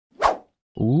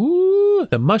Ooh,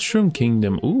 the Mushroom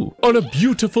Kingdom. Ooh. On a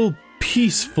beautiful,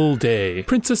 peaceful day,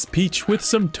 Princess Peach with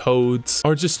some toads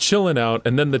are just chilling out,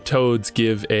 and then the toads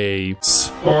give a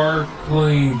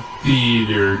sparkling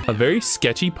theater a very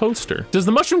sketchy poster. Does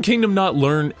the Mushroom Kingdom not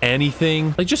learn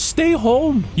anything? Like, just stay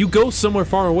home. You go somewhere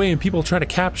far away and people try to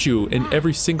capture you in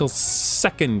every single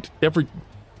second,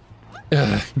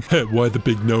 why the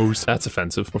big nose? That's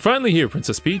offensive. We're finally here,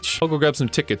 Princess Peach. I'll go grab some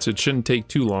tickets. It shouldn't take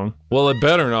too long. Well, it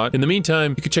better not. In the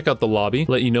meantime, you can check out the lobby.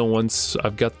 Let you know once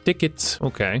I've got the tickets.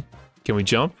 Okay. Can we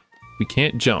jump? We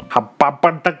can't jump.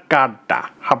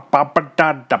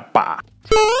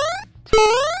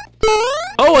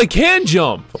 Oh, I can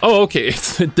jump. Oh, okay.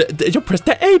 You press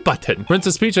the A button.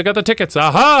 Princess Peach, I got the tickets.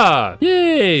 Aha!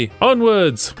 Yay!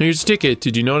 Onwards. Here's your ticket.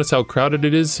 Did you notice how crowded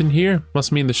it is in here?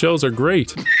 Must mean the shows are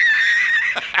great.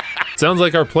 Sounds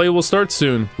like our play will start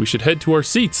soon. We should head to our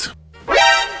seats.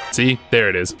 See? There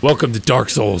it is. Welcome to Dark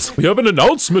Souls. We have an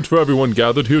announcement for everyone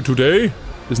gathered here today. It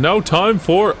is now time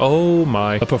for, oh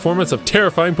my, a performance of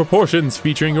terrifying proportions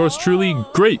featuring yours truly,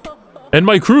 Grape, and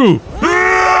my crew.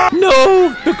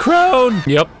 No! The crown!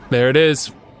 Yep, there it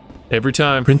is. Every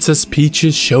time. Princess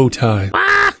Peach's showtime.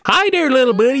 Hi there,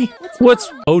 little buddy.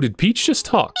 What's... Oh, did Peach just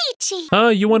talk? Peachy.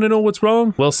 You want to know what's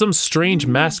wrong? Well, some strange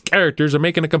masked characters are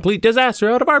making a complete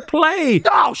disaster out of our play.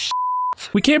 Oh,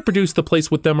 we can't produce the place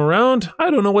with them around. I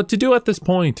don't know what to do at this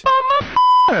point.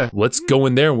 Let's go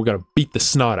in there and we're gonna beat the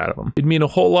snot out of them. It'd mean a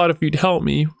whole lot if you'd help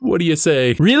me. What do you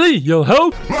say? Really? You'll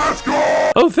help? Let's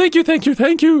go! Oh, thank you, thank you,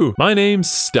 thank you. My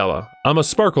name's Stella. I'm a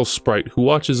sparkle sprite who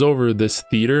watches over this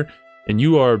theater, and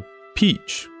you are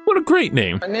Peach. What a great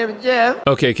name. My name is Jeff.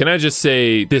 Okay, can I just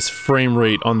say this frame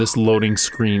rate on this loading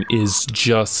screen is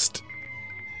just...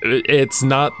 It's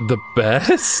not the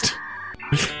best.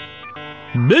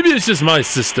 Maybe it's just my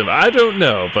system. I don't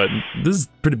know, but this is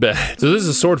pretty bad. So this is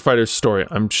a sword fighter's story.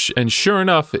 And sure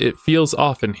enough, it feels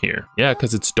off in here. Yeah,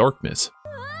 because it's darkness.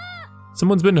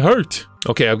 Someone's been hurt.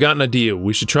 Okay, I've got an idea.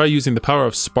 We should try using the power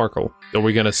of sparkle. Are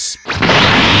we gonna...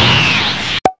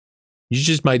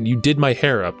 You did my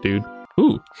hair up, dude.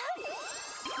 Ooh.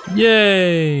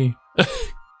 Yay.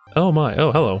 Oh my,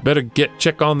 oh hello. Better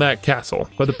check on that castle.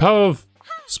 By the power of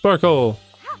sparkle.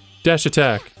 Dash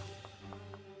attack.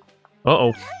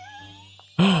 Uh-oh.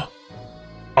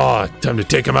 Ah, time to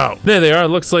take them out. There they are.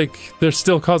 Looks like they're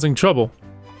still causing trouble.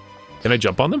 Can I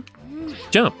jump on them?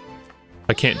 Jump.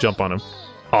 I can't jump on them.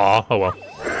 Aw, oh well.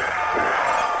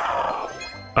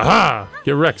 Aha!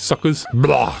 Get wrecked, suckers.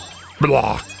 Blah,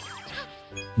 blah,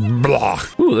 blah.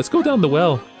 Ooh, let's go down the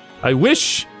well. I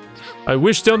wish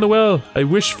down the well. I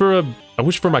wish for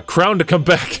my crown to come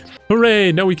back.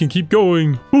 Hooray! Now we can keep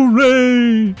going.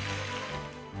 Hooray!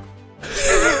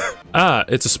 Ah,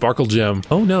 it's a sparkle gem.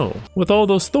 Oh no. With all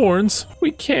those thorns,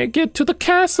 we can't get to the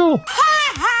castle.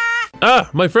 Ah,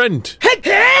 my friend.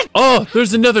 Oh,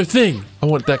 there's another thing. I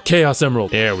want that Chaos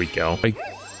Emerald. There we go. I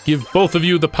give both of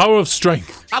you the power of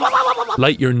strength.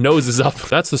 Light your noses up.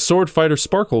 That's the sword fighter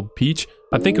sparkle, Peach.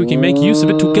 I think we can make use of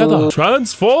it together.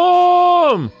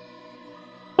 Transform!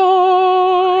 Oh!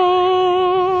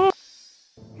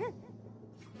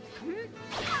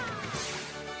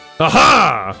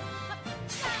 Aha!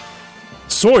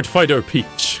 Sword Fighter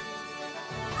Peach.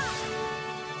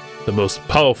 The most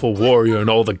powerful warrior in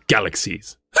all the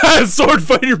galaxies. Sword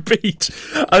Fighter Peach!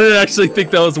 I didn't actually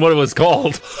think that was what it was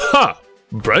called. Ha!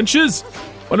 Branches?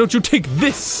 Why don't you take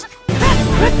this?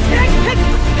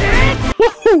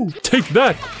 Woohoo! Take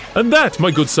that! And that, my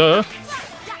good sir!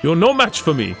 You're no match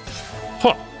for me.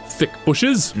 Ha! Thick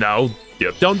bushes. Now,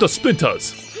 dip down to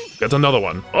splinters. Get another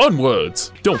one.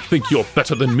 Onwards! Don't think you're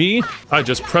better than me. I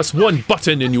just press one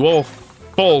button and you all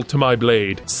fall to my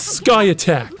blade. Sky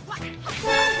attack.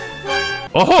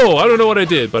 Oh, I don't know what I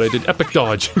did, but I did epic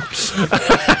dodge.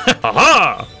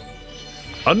 Aha!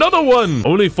 Another one!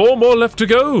 Only 4 more left to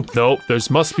go. No,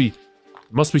 must be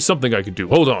something I can do.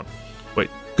 Hold on. Wait,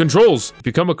 controls. If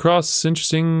you come across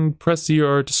interesting, press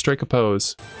ER to strike a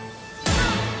pose.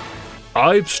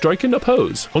 I've striken a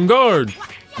pose. On guard.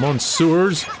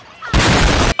 Monsieurs.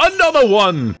 Another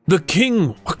one! The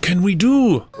king! What can we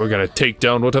do? We're gonna take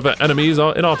down whatever enemies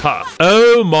are in our path.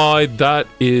 Oh my, that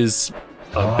is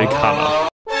a big hammer.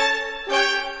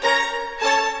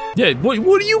 Yeah, what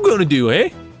are you gonna do, eh?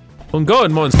 On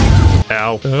guard, monster.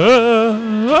 Ow.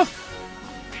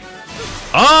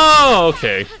 Oh,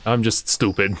 okay. I'm just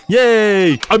stupid.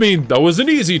 Yay! I mean, that was an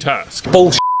easy task.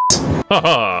 Bullshit.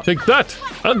 Haha, take that,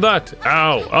 and that.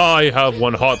 Ow, I have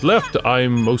 1 heart left.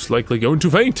 I'm most likely going to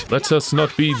faint. Let us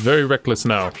not be very reckless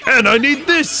now. And I need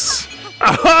this.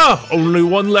 Aha, only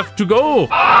 1 left to go.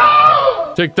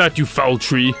 Take that, you foul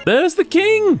tree. There's the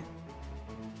king.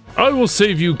 I will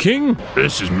save you, King.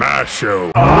 This is my show.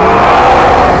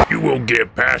 You won't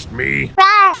get past me.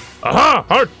 Aha!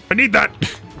 Heart! I need that!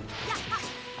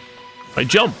 I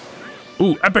jump.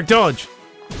 Ooh, epic dodge.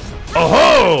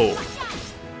 Oh-ho!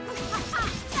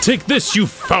 Take this, you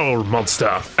foul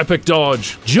monster. Epic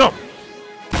dodge. Jump.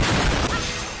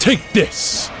 Take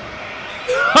this.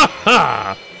 Ha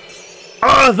ha!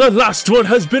 Ah, the last one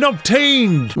has been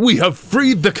obtained. We have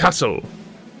freed the castle.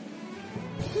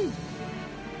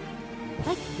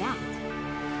 Like that.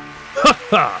 Ha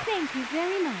ha! Thank you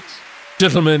very much.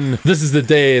 Gentlemen, this is the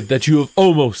day that you have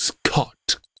almost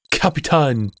caught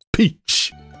Capitan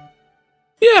Peach.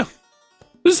 Yeah,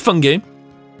 this is a fun game.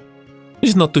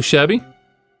 It's not too shabby.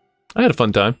 I had a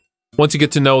fun time. Once you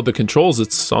get to know the controls,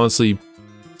 it's honestly,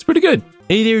 it's pretty good.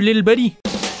 Hey there, little buddy.